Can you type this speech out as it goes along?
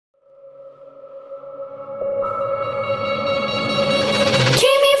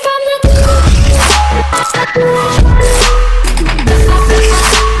Busta,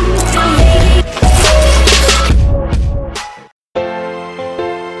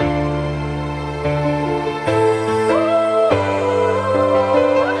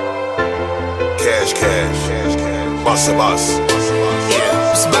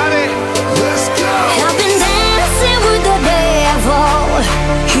 yeah. Let's go. I've been dancing with the devil.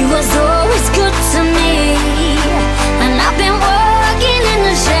 He was always good to me, and I've been working in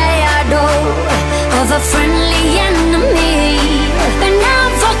the shadow of a friendly enemy. But now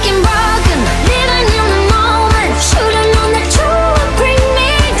I'm fucking broken, living in the moment. Should've known that you would bring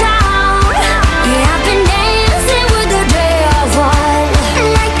me down. Yeah, I've been dancing with the devil,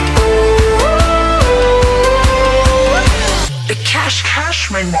 like the cash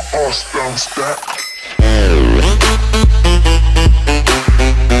make my ass bounce back.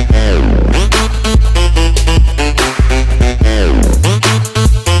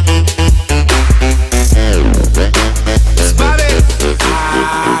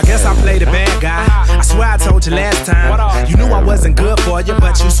 Last time, you knew I wasn't good for you,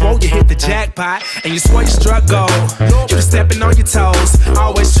 but you swore you hit the jackpot, and you swore you struck gold. You were stepping on your toes,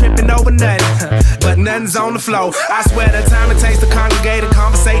 always tripping over nothing, but nothing's on the floor. I swear the time it takes to congregate and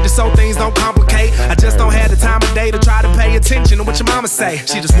conversate just so things don't complicate. I just don't have the time of day to try to pay attention to what your mama say.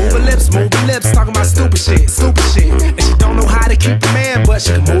 She just moving lips, talking about stupid shit, and she don't know how to keep the man, but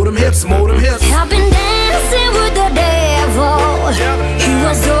she can move them hips, I've been dancing with the devil. He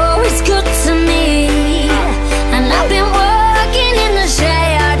was always good to me, and I've been working in the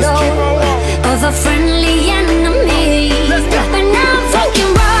shadow of a friendly enemy. But now I'm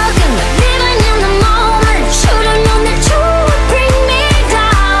fucking broken, living in the moment. Should've known that you would bring me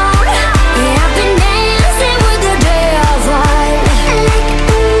down. Yeah, I've been dancing with the devil, like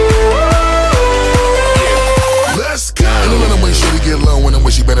Let's go. In a little way, shorty get low, and the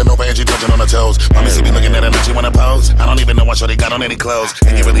way she bending over and she touching on her toes. Mommy see me looking at her, now she wanna pose. I don't even know why shorty got on any clothes.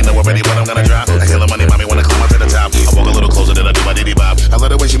 And you really know already what I'm gonna drop. I kill her money, mommy wanna climb up to the top. I walk a little closer than I do my diddy bop. I love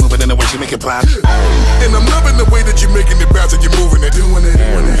the way she moving and the way she make it pop. And I'm loving the way that you're making it bounce and you're moving it, doing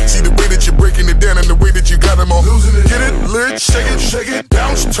it. See the way that you're breaking it down and the way that you got them all losing it. Get it lit, shake it,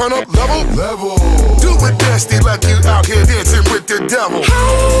 bounce, turn up, level. Do it nasty like you out here dancing with the devil.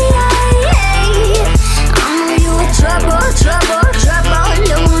 Hey, I know you in trouble.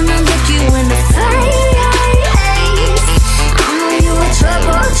 Don't wanna look you in the face. I know you in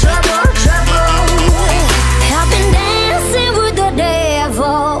trouble. I've been dancing with the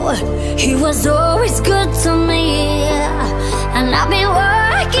devil. He was always good to me, and I've been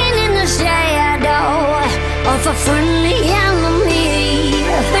working in the shadow of a friendly enemy.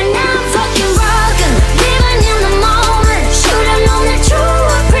 But now I'm fucking broken, living in the moment. Should've known that you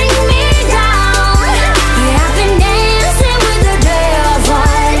would bring me down. Yeah, I've been dancing with the devil,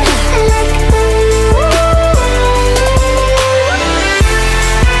 like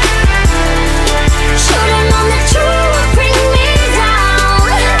should've known that you would bring me down.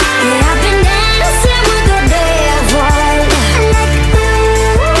 Yeah, I've been dancing with the devil,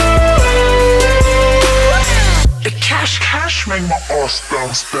 like the cash make my ass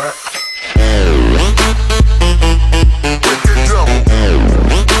bounce back.